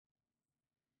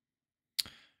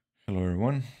Hello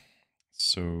everyone.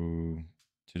 So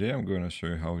today I'm going to show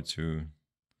you how to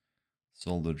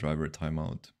solve the driver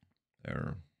timeout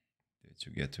error that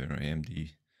you get to your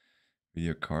AMD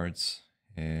video cards,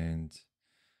 and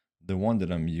the one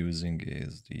that I'm using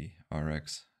is the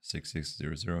RX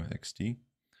 6600 XT.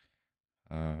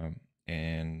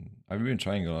 And I've been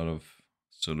trying a lot of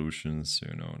solutions,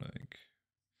 like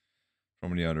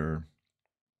from the other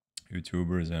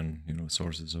YouTubers and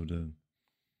sources of the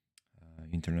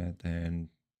internet, and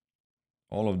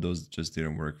all of those just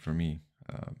didn't work for me.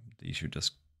 The issue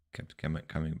just kept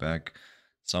coming back.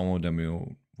 Some of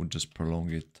them would just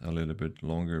prolong it a little bit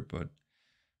longer, but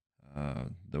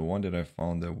the one that I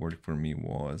found that worked for me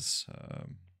was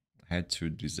I had to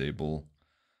disable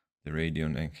the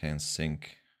Radeon Enhanced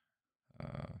Sync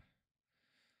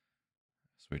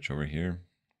switch over here.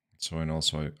 So, and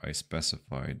also I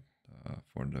specified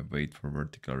for the wait for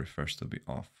vertical refresh to be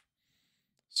off.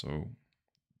 So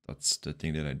that's the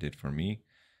thing that I did for me.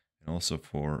 And also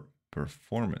for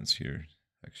performance here,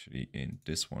 actually in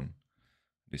this one,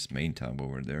 this main tab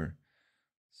over there.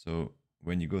 So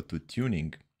when you go to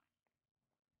tuning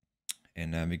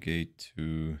and navigate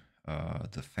to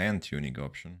the fan tuning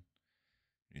option,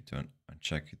 you need to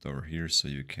uncheck it over here so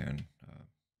you can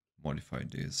modify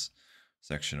this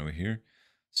section over here.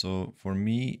 So for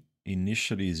me,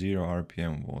 initially 0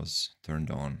 RPM was turned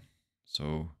on,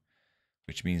 so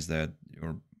which means that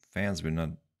your fans will not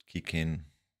kick in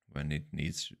when it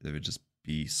needs. They would just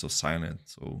be so silent,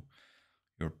 so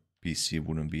your PC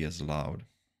wouldn't be as loud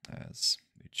as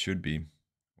it should be when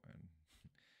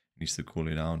it needs to cool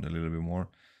it down a little bit more.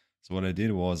 So what I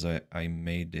did was I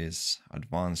made this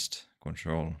advanced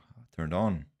control turned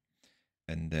on,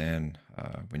 and then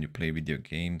when you play video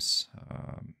games,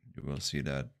 you will see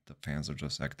that the fans are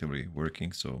just actively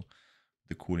working, so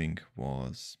the cooling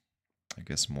was, I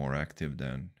guess, more active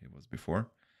than it was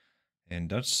before. And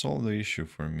that solved the issue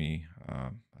for me.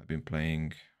 I've been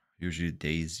playing usually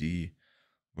Daisy,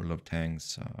 World of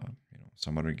Tanks,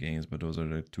 some other games, but those are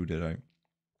the two that I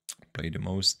play the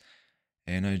most.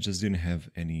 And I just didn't have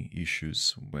any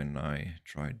issues when I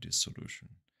tried this solution.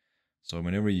 So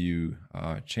whenever you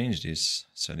change these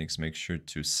settings, make sure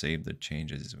to save the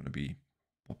changes. It's going to be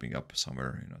popping up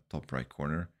somewhere in the top right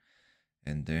corner,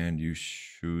 and then you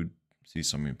should see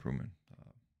some improvement.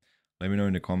 Let me know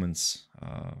in the comments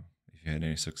if you had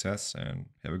any success, and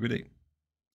have a good day.